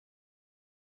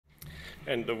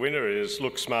And the winner is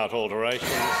LookSmart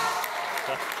Alterations.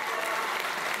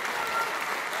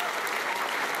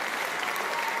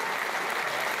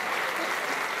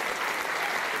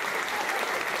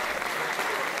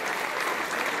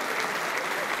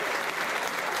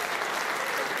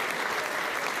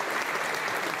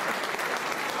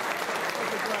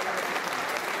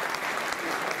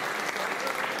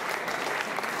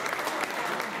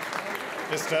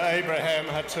 Mr. Abraham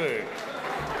Hatu.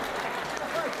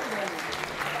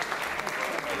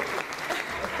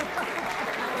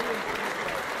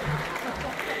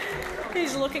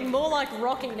 He's looking more like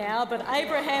Rocky now, but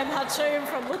Abraham Hatoum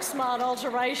from LookSmart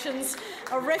Alterations,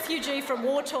 a refugee from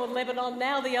war-torn Lebanon,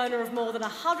 now the owner of more than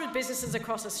 100 businesses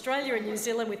across Australia and New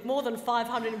Zealand with more than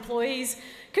 500 employees.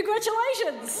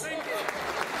 Congratulations! Thank you.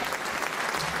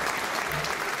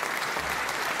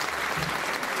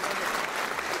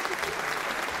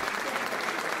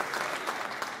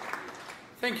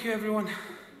 Thank you, everyone.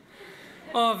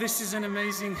 Oh, this is an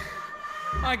amazing.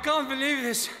 I can't believe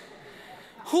this.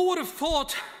 Who would have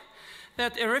thought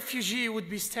that a refugee would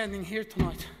be standing here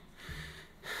tonight?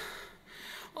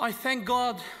 I thank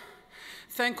God,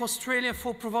 thank Australia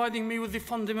for providing me with the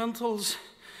fundamentals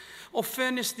of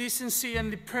fairness, decency,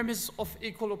 and the premise of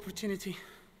equal opportunity.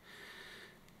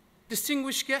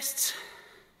 Distinguished guests,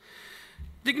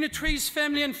 dignitaries,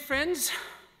 family and friends,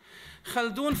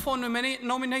 Khaldun for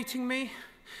nominating me,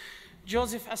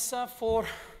 Joseph Assa for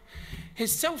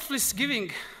his selfless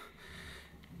giving.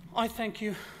 I thank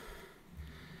you.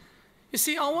 You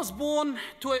see, I was born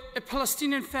to a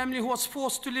Palestinian family who was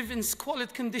forced to live in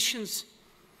squalid conditions,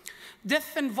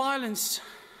 death and violence.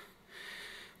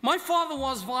 My father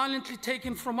was violently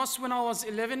taken from us when I was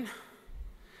 11.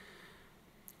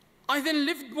 I then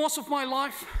lived most of my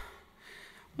life,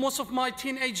 most of my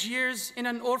teenage years in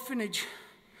an orphanage.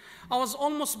 I was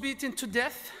almost beaten to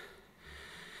death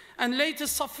and later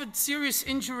suffered serious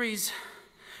injuries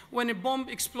when a bomb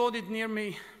exploded near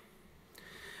me.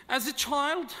 As a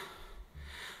child,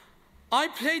 I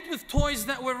played with toys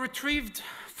that were retrieved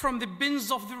from the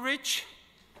bins of the rich,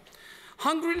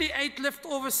 hungrily ate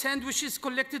leftover sandwiches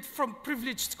collected from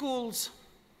privileged schools.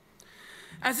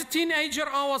 As a teenager,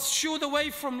 I was shooed away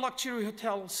from luxury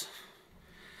hotels.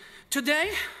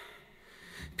 Today,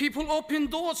 people open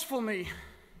doors for me.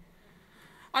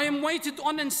 I am waited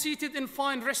on and seated in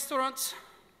fine restaurants.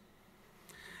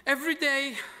 Every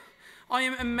day, I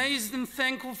am amazed and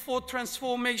thankful for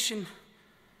transformation,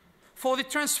 for the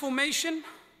transformation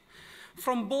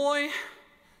from boy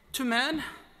to man,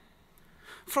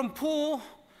 from poor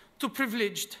to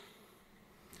privileged.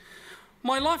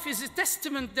 My life is a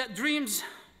testament that dreams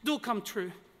do come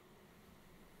true.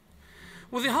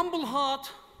 With a humble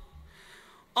heart,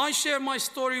 I share my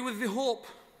story with the hope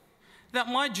that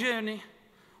my journey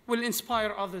will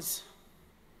inspire others.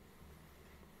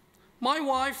 My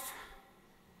wife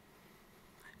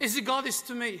is a goddess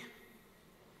to me.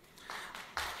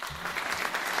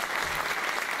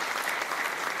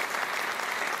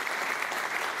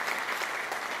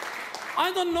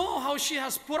 I don't know how she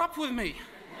has put up with me.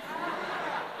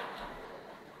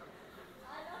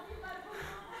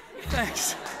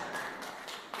 Thanks.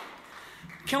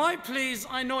 Can I please,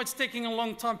 I know it's taking a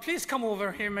long time, please come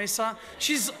over here, Mesa.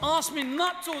 She's asked me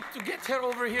not to get her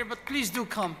over here, but please do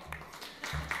come.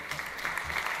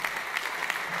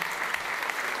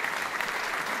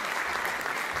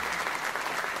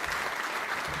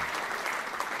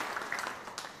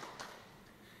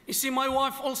 You see, my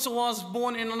wife also was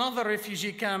born in another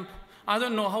refugee camp. I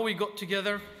don't know how we got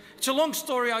together. It's a long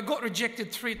story. I got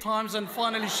rejected 3 times, and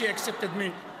finally she accepted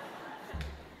me.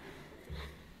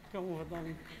 Come over,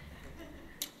 darling.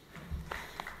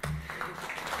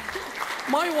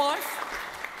 My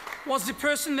wife was the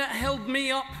person that held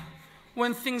me up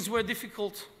when things were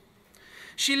difficult.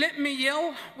 She let me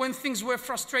yell when things were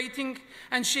frustrating,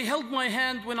 and she held my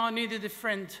hand when I needed a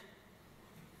friend.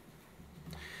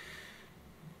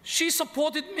 She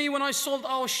supported me when I sold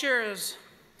our shares,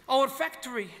 our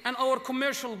factory, and our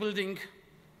commercial building.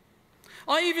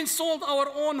 I even sold our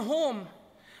own home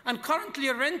and currently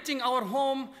renting our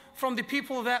home from the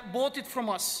people that bought it from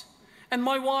us. And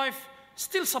my wife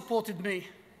still supported me.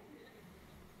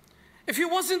 If it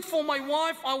wasn't for my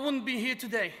wife, I wouldn't be here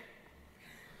today.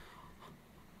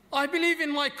 I believe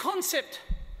in my concept,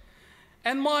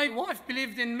 and my wife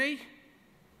believed in me.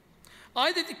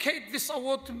 I dedicate this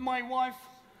award to my wife,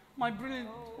 my brilliant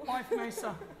wife,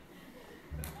 Mesa.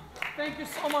 Thank you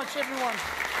so much, everyone.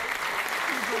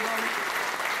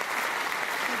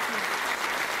 Thank you.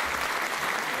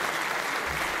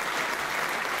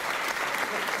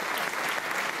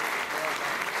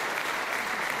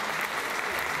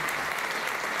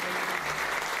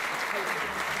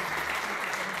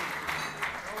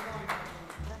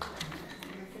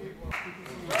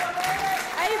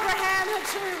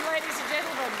 Hatoum, ladies and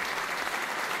gentlemen.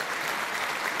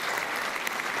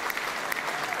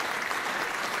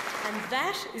 And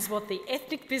that is what the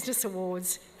Ethnic Business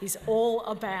Awards is all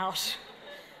about.